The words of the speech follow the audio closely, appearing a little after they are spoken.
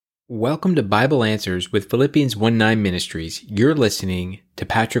Welcome to Bible Answers with Philippians 1:9 Ministries. You're listening to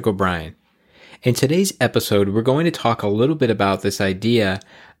Patrick O'Brien. In today's episode, we're going to talk a little bit about this idea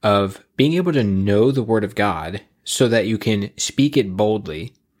of being able to know the Word of God so that you can speak it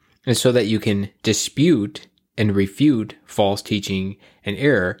boldly and so that you can dispute and refute false teaching and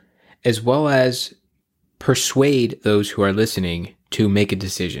error, as well as persuade those who are listening to make a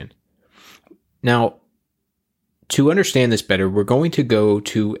decision. Now, to understand this better, we're going to go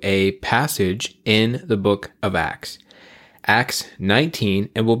to a passage in the book of Acts, Acts 19,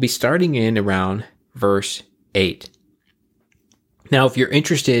 and we'll be starting in around verse 8. Now, if you're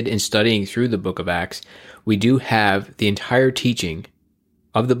interested in studying through the book of Acts, we do have the entire teaching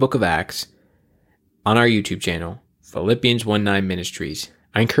of the book of Acts on our YouTube channel, Philippians 1:9 Ministries.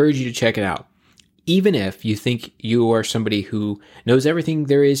 I encourage you to check it out. Even if you think you are somebody who knows everything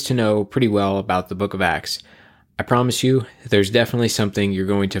there is to know pretty well about the book of Acts, I promise you, there's definitely something you're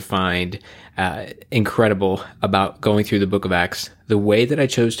going to find incredible about going through the book of Acts, the way that I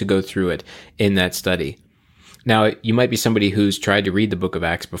chose to go through it in that study. Now, you might be somebody who's tried to read the book of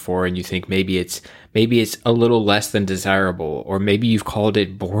Acts before, and you think maybe it's a little less than desirable, or maybe you've called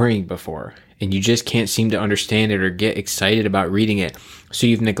it boring before, and you just can't seem to understand it or get excited about reading it, so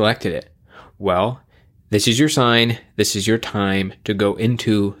you've neglected it. Well, this is your sign. This is your time to go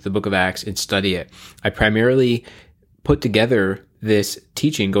into the book of Acts and study it. I primarily put together this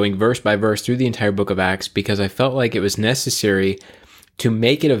teaching going verse by verse through the entire book of Acts because I felt like it was necessary to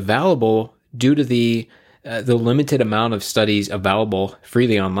make it available due to the limited amount of studies available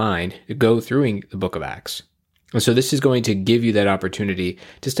freely online to go through the book of Acts. And so this is going to give you that opportunity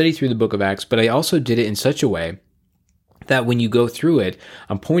to study through the book of Acts, but I also did it in such a way that when you go through it,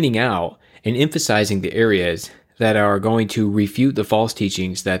 I'm pointing out and emphasizing the areas that are going to refute the false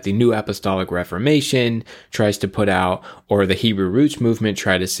teachings that the New Apostolic Reformation tries to put out, or the Hebrew Roots movement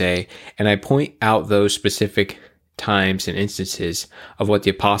try to say, and I point out those specific times and instances of what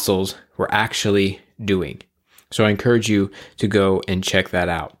the apostles were actually doing. So I encourage you to go and check that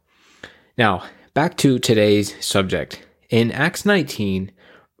out. Now, back to today's subject. In Acts 19,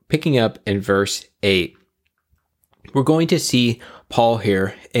 picking up in verse 8, we're going to see Paul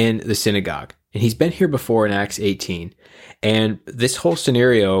here in the synagogue. And he's been here before in Acts 18. And this whole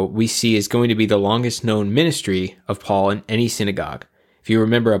scenario we see is going to be the longest known ministry of Paul in any synagogue. If you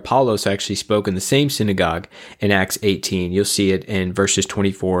remember, Apollos actually spoke in the same synagogue in Acts 18. You'll see it in verses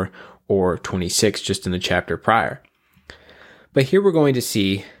 24 or 26, just in the chapter prior. But here we're going to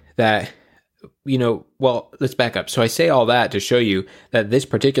see that, let's back up. So I say all that to show you that this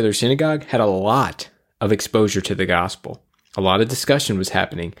particular synagogue had a lot of exposure to the gospel. A lot of discussion was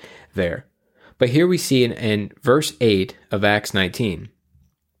happening there. But here we see in verse 8 of Acts 19,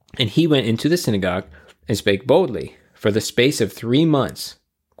 and he went into the synagogue and spake boldly for the space of 3 months,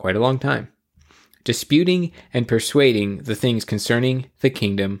 quite a long time, disputing and persuading the things concerning the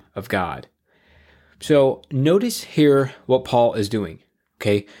kingdom of God. So notice here what Paul is doing.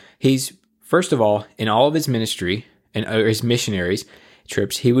 Okay, he's, first of all, in all of his ministry and his missionaries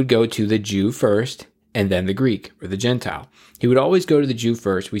trips, he would go to the Jew first, and then the Greek, or the Gentile. He would always go to the Jew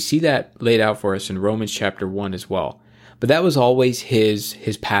first. We see that laid out for us in Romans chapter 1 as well. But that was always his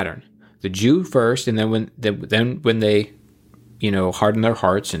pattern. The Jew first, and then when they hardened their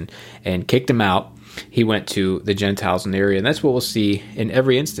hearts and kicked him out, he went to the Gentiles in the area. And that's what we'll see in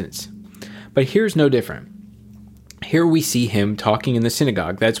every instance. But here's no different. Here we see him talking in the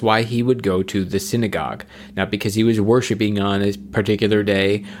synagogue. That's why he would go to the synagogue. Not because he was worshiping on a particular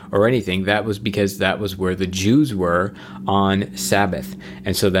day or anything. That was because that was where the Jews were on Sabbath.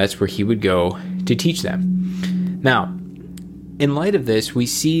 And so that's where he would go to teach them. Now, in light of this, we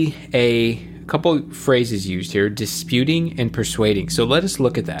see a couple phrases used here, disputing and persuading. So let us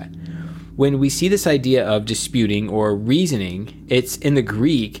look at that. When we see this idea of disputing or reasoning, it's in the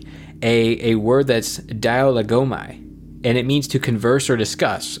Greek a word that's dialogomai, and it means to converse or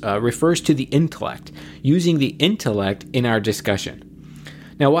discuss, refers to the intellect, using the intellect in our discussion.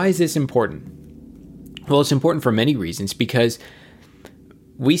 Now, why is this important? Well, it's important for many reasons, because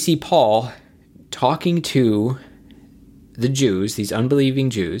we see Paul talking to the Jews, these unbelieving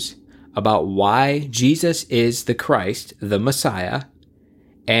Jews, about why Jesus is the Christ, the Messiah,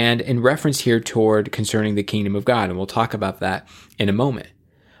 and in reference here toward concerning the kingdom of God, and we'll talk about that in a moment.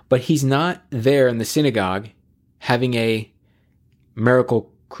 But he's not there in the synagogue having a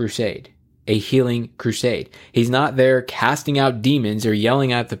miracle crusade, a healing crusade. He's not there casting out demons or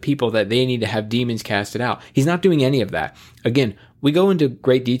yelling at the people that they need to have demons casted out. He's not doing any of that. Again, we go into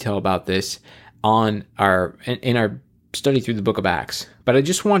great detail about this in our study through the book of Acts. But I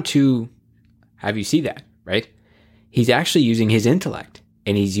just want to have you see that, right? He's actually using his intellect.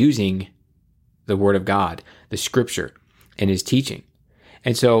 and he's using the Word of God, the Scripture, in his teaching.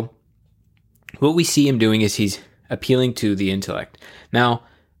 And so what we see him doing is he's appealing to the intellect. Now,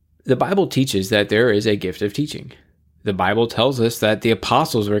 the Bible teaches that there is a gift of teaching. The Bible tells us that the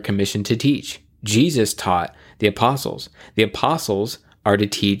apostles were commissioned to teach. Jesus taught the apostles. The apostles are to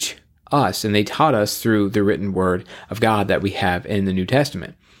teach us, and they taught us through the written Word of God that we have in the New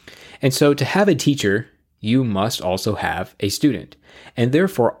Testament. And so to have a teacher, you must also have a student. And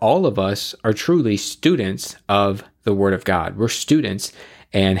therefore, all of us are truly students of the Word of God. We're students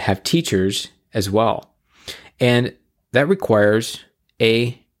and have teachers as well. And that requires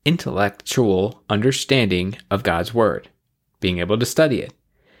a intellectual understanding of God's Word, being able to study it.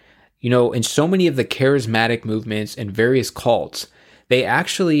 You know, in so many of the charismatic movements and various cults, they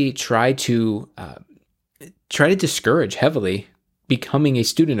actually try to discourage heavily becoming a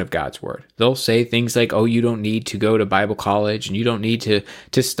student of God's Word. They'll say things like, oh, you don't need to go to Bible college and you don't need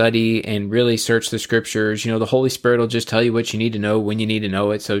to study and really search the Scriptures. You know, the Holy Spirit will just tell you what you need to know when you need to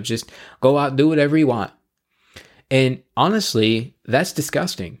know it. So just go out and do whatever you want. And honestly, that's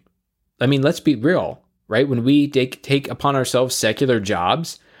disgusting. I mean, let's be real, right? When we take upon ourselves secular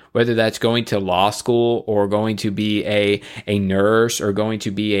jobs, whether that's going to law school or going to be a nurse or going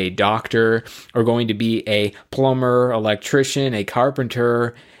to be a doctor or going to be a plumber, electrician, a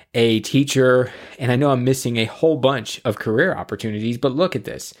carpenter, a teacher. And I know I'm missing a whole bunch of career opportunities, but look at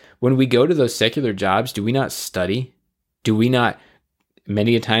this. When we go to those secular jobs, do we not study? Do we not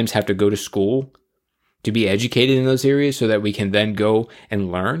many a times have to go to school to be educated in those areas so that we can then go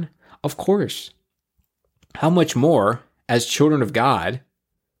and learn? Of course. How much more as children of God,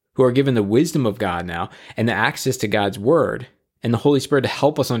 who are given the wisdom of God now and the access to God's Word and the Holy Spirit to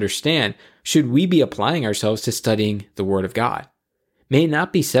help us understand, should we be applying ourselves to studying the Word of God? May it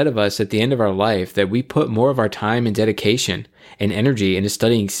not be said of us at the end of our life that we put more of our time and dedication and energy into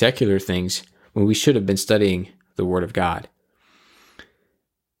studying secular things when we should have been studying the Word of God.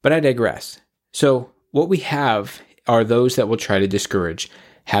 But I digress. So what we have are those that will try to discourage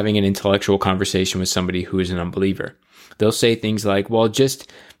having an intellectual conversation with somebody who is an unbeliever. They'll say things like, well,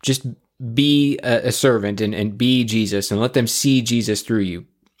 just be a servant and be Jesus and let them see Jesus through you.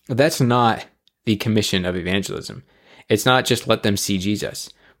 That's not the commission of evangelism. It's not just let them see Jesus,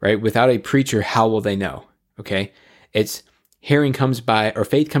 right? Without a preacher, how will they know? Okay. It's faith comes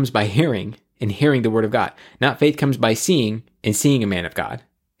by hearing and hearing the Word of God. Not faith comes by seeing and seeing a man of God.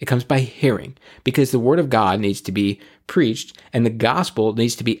 It comes by hearing, because the Word of God needs to be preached and the gospel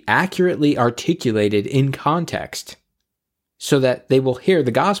needs to be accurately articulated in context so that they will hear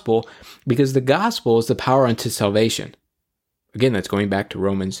the gospel, because the gospel is the power unto salvation. Again, that's going back to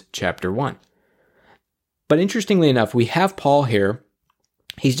Romans chapter 1. But interestingly enough, we have Paul here.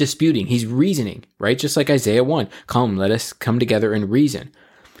 He's disputing, he's reasoning, right? Just like Isaiah 1, come, let us come together and reason.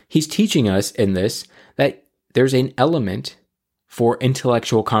 He's teaching us in this that there's an element for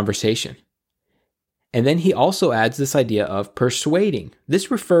intellectual conversation. And then he also adds this idea of persuading. This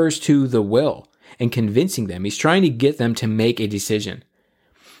refers to the will and convincing them. He's trying to get them to make a decision.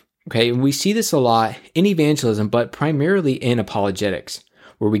 Okay, and we see this a lot in evangelism, but primarily in apologetics,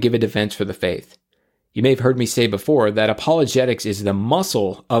 where we give a defense for the faith. You may have heard me say before that apologetics is the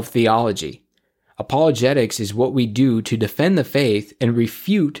muscle of theology. Apologetics is what we do to defend the faith and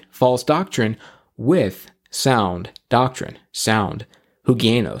refute false doctrine with sound doctrine. Sound,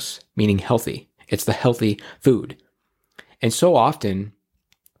 hugianos, meaning healthy. It's the healthy food. And so often,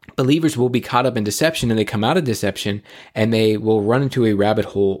 believers will be caught up in deception, and they come out of deception and they will run into a rabbit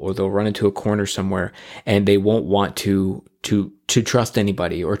hole, or they'll run into a corner somewhere, and they won't want to trust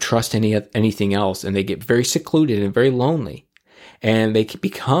anybody or trust anything else. And they get very secluded and very lonely, and they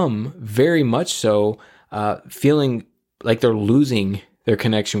become very much so feeling like they're losing their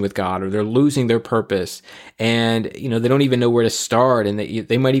connection with God, or they're losing their purpose. And, they don't even know where to start. And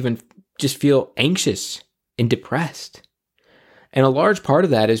they might even just feel anxious and depressed. And a large part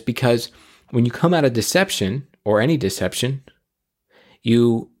of that is because when you come out of deception, or any deception,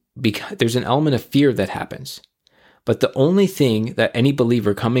 there's an element of fear that happens. But the only thing that any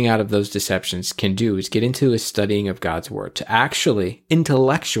believer coming out of those deceptions can do is get into a studying of God's Word, to actually,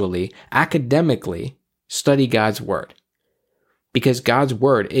 intellectually, academically study God's Word. Because God's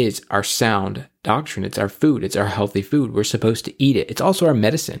Word is our sound doctrine. It's our food. It's our healthy food. We're supposed to eat it. It's also our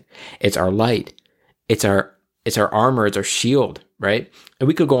medicine. It's our light. It's our armor. It's our shield, right? And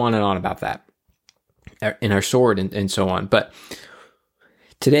we could go on and on about that. And our sword and so on. But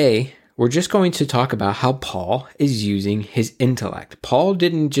today, we're just going to talk about how Paul is using his intellect. Paul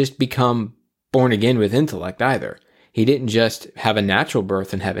didn't just become born again with intellect either. He didn't just have a natural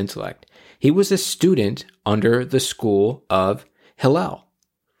birth and have intellect. He was a student under the school of Hillel.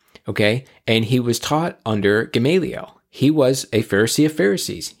 Okay. And he was taught under Gamaliel. He was a Pharisee of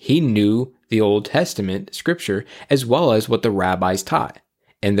Pharisees. He knew the Old Testament scripture as well as what the rabbis taught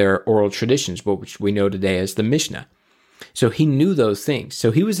and their oral traditions, which we know today as the Mishnah. So he knew those things.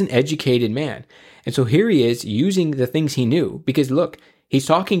 So he was an educated man. And so here he is using the things he knew because look, he's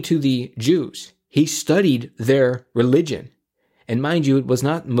talking to the Jews. He studied their religion. And mind you, it was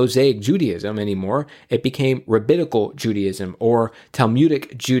not Mosaic Judaism anymore. It became Rabbinical Judaism or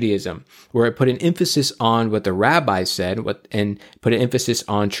Talmudic Judaism, where it put an emphasis on what the rabbis said and put an emphasis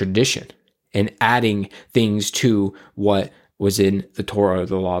on tradition and adding things to what was in the Torah or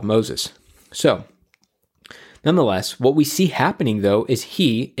the law of Moses. So, nonetheless, what we see happening, though, is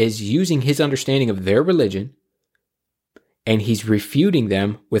he is using his understanding of their religion and he's refuting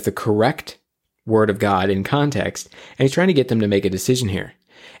them with the correct word of God in context, and he's trying to get them to make a decision here.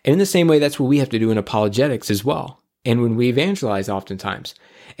 And in the same way, that's what we have to do in apologetics as well. And when we evangelize oftentimes,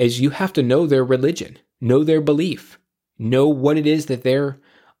 is you have to know their religion, know their belief, know what it is that they're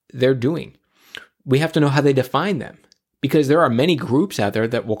doing. We have to know how they define them. Because there are many groups out there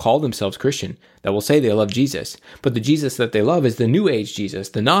that will call themselves Christian, that will say they love Jesus, but the Jesus that they love is the New Age Jesus,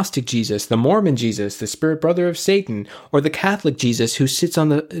 the Gnostic Jesus, the Mormon Jesus, the spirit brother of Satan, or the Catholic Jesus who sits on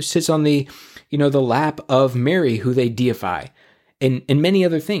the the lap of Mary, who they deify, and many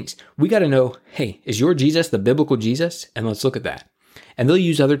other things. We got to know, hey, is your Jesus the biblical Jesus? And let's look at that. And they'll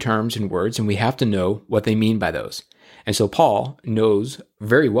use other terms and words, and we have to know what they mean by those. And so Paul knows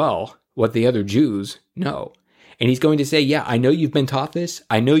very well what the other Jews know. And he's going to say, yeah, I know you've been taught this.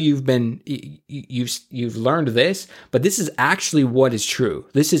 I know you've learned this, but this is actually what is true.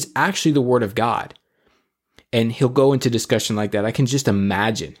 This is actually the word of God. And he'll go into discussion like that. I can just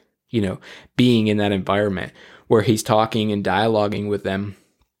imagine, being in that environment where he's talking and dialoguing with them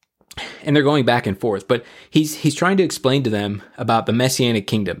and they're going back and forth, but he's trying to explain to them about the Messianic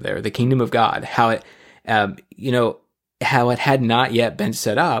kingdom there, the kingdom of God, how it had not yet been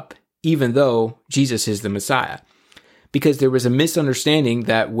set up, even though Jesus is the Messiah. Because there was a misunderstanding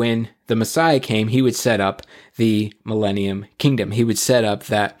that when the Messiah came, he would set up the millennium kingdom. He would set up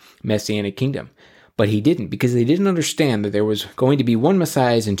that Messianic kingdom. But he didn't, because they didn't understand that there was going to be one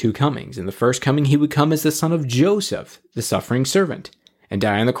Messiah and two comings. In the first coming, he would come as the son of Joseph, the suffering servant, and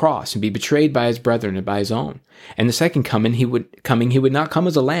die on the cross and be betrayed by his brethren and by his own. And the second coming, he would not come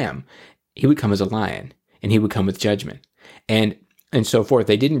as a lamb. He would come as a lion, and he would come with judgment. And so forth.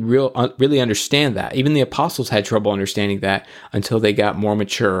 They didn't really understand that. Even the apostles had trouble understanding that until they got more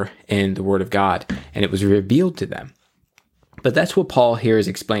mature in the Word of God, and it was revealed to them. But that's what Paul here is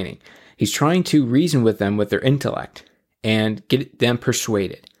explaining. He's trying to reason with them with their intellect and get them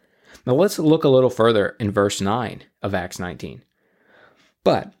persuaded. Now let's look a little further in verse 9 of Acts 19.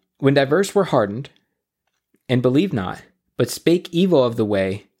 But when divers were hardened and believed not, but spake evil of the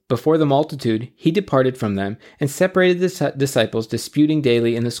way before the multitude, he departed from them and separated the disciples, disputing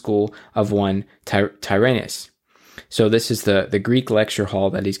daily in the school of one Tyrannus. So this is the Greek lecture hall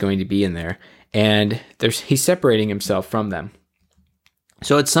that he's going to be in there, and he's separating himself from them.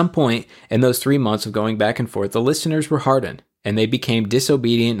 So at some point in those 3 months of going back and forth, the listeners were hardened, and they became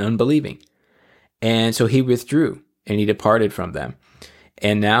disobedient and unbelieving. And so he withdrew, and he departed from them.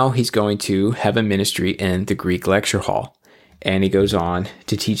 And now he's going to have a ministry in the Greek lecture hall. And he goes on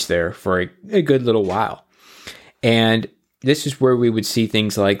to teach there for a good little while. And this is where we would see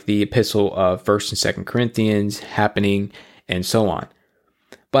things like the epistle of 1st and 2nd Corinthians happening and so on.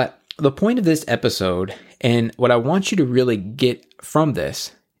 But the point of this episode, and what I want you to really get from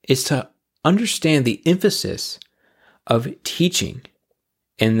this, is to understand the emphasis of teaching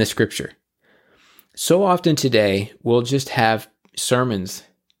in the scripture. So often today, we'll just have sermons.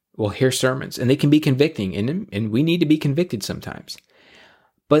 We'll hear sermons, and they can be convicting, and we need to be convicted sometimes.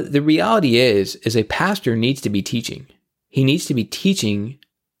 But the reality is a pastor needs to be teaching. He needs to be teaching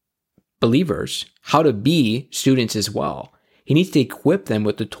believers how to be students as well. He needs to equip them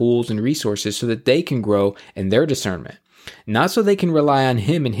with the tools and resources so that they can grow in their discernment. Not so they can rely on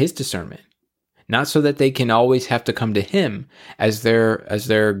him and his discernment. Not so that they can always have to come to him as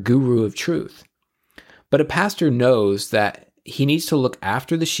their guru of truth. But a pastor knows that he needs to look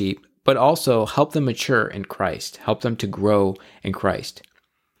after the sheep, but also help them mature in Christ, help them to grow in Christ.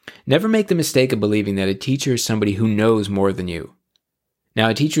 Never make the mistake of believing that a teacher is somebody who knows more than you. Now,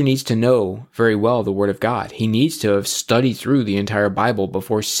 a teacher needs to know very well the Word of God. He needs to have studied through the entire Bible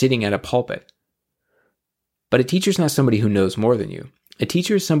before sitting at a pulpit. But a teacher is not somebody who knows more than you. A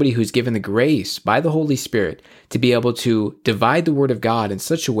teacher is somebody who's given the grace by the Holy Spirit to be able to divide the Word of God in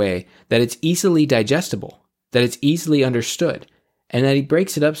such a way that it's easily digestible, that it's easily understood, and that he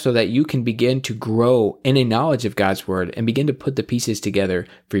breaks it up so that you can begin to grow in a knowledge of God's word and begin to put the pieces together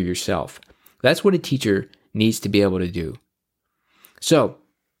for yourself. That's what a teacher needs to be able to do. So,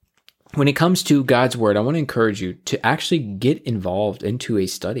 when it comes to God's word, I want to encourage you to actually get involved into a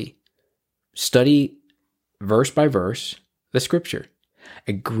study. Study verse by verse the scripture.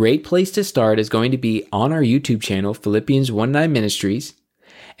 A great place to start is going to be on our YouTube channel, Philippians 1:9 Ministries,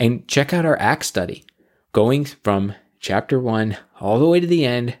 and check out our Acts study, going from chapter 1 all the way to the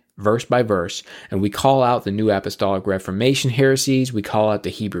end, verse by verse. And we call out the New Apostolic Reformation heresies. We call out the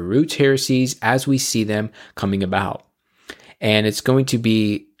Hebrew roots heresies as we see them coming about. And it's going to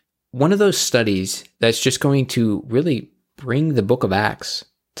be one of those studies that's just going to really bring the book of Acts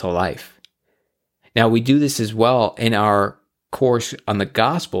to life. Now, we do this as well in our course on the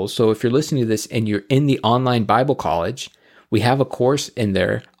Gospels. So if you're listening to this and you're in the online Bible college, we have a course in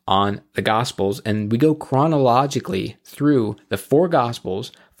there on the Gospels, and we go chronologically through the 4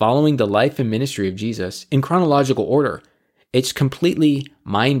 Gospels, following the life and ministry of Jesus in chronological order. It's completely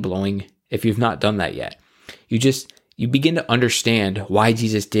mind-blowing if you've not done that yet. You begin to understand why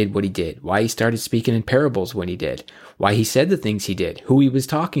Jesus did what he did, why he started speaking in parables when he did, why he said the things he did, who he was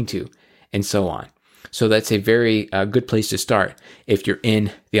talking to, and so on. So that's a very good place to start if you're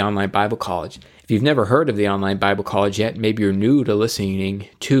in the online Bible college. If you've never heard of the online Bible college yet, maybe you're new to listening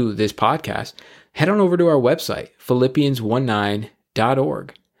to this podcast, head on over to our website,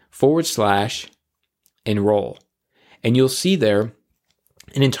 philippians19.org/enroll. And you'll see there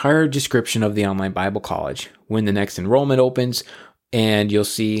an entire description of the online Bible college, when the next enrollment opens, and you'll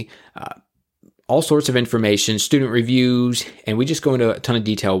see all sorts of information, student reviews, and we just go into a ton of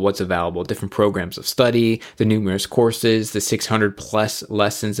detail what's available, different programs of study, the numerous courses, the 600 plus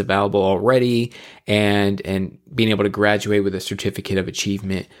lessons available already, and being able to graduate with a certificate of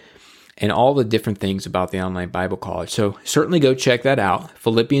achievement, and all the different things about the online Bible college. So certainly go check that out,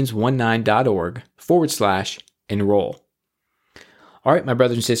 philippians19.org/enroll. All right, my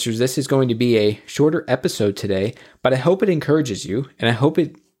brothers and sisters, this is going to be a shorter episode today, but I hope it encourages you, and I hope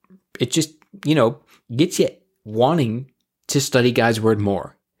it just, gets you wanting to study God's word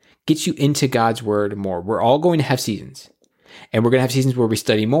more, gets you into God's word more. We're all going to have seasons, and we're going to have seasons where we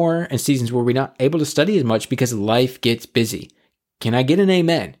study more and seasons where we're not able to study as much because life gets busy. Can I get an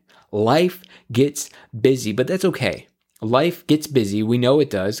amen? Life gets busy, but that's okay. Life gets busy. We know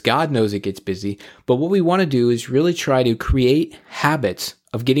it does. God knows it gets busy. But what we want to do is really try to create habits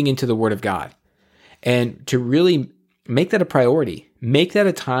of getting into the Word of God, and to really make that a priority. Make that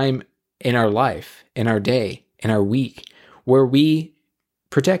a time in our life, in our day, in our week, where we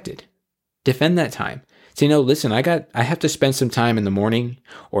protect it. Defend that time. Say, no, listen, I have to spend some time in the morning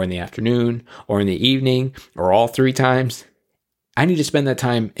or in the afternoon or in the evening or all 3 times. I need to spend that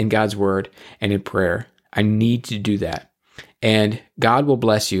time in God's word and in prayer. I need to do that. And God will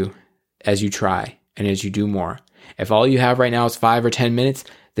bless you as you try and as you do more. If all you have right now is 5 or 10 minutes,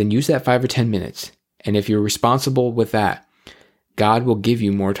 then use that 5 or 10 minutes. And if you're responsible with that, God will give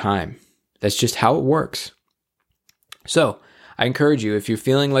you more time. That's just how it works. So I encourage you, if you're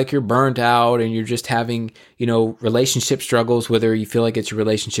feeling like you're burnt out and you're just having, relationship struggles, whether you feel like it's your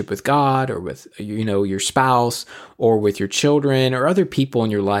relationship with God or with, your spouse or with your children or other people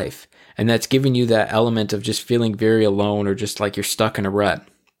in your life, and that's giving you that element of just feeling very alone or just like you're stuck in a rut,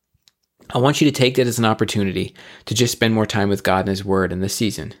 I want you to take that as an opportunity to just spend more time with God and His Word in this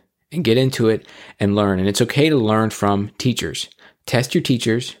season and get into it and learn. And it's okay to learn from teachers. Test your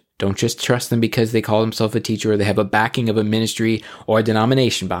teachers. Don't just trust them because they call themselves a teacher or they have a backing of a ministry or a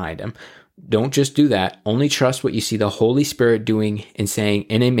denomination behind them. Don't just do that. Only trust what you see the Holy Spirit doing and saying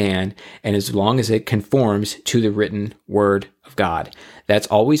in a man, and as long as it conforms to the written Word of God. That's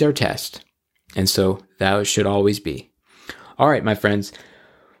always our test. And so that should always be. All right, my friends.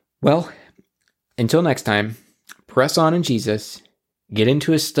 Well, until next time, press on in Jesus, get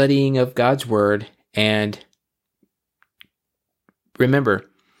into a studying of God's Word, and remember,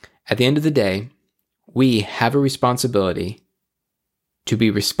 at the end of the day, we have a responsibility to be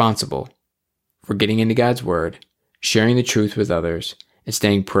responsible for getting into God's Word, sharing the truth with others, and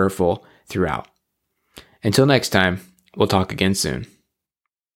staying prayerful throughout. Until next time, we'll talk again soon.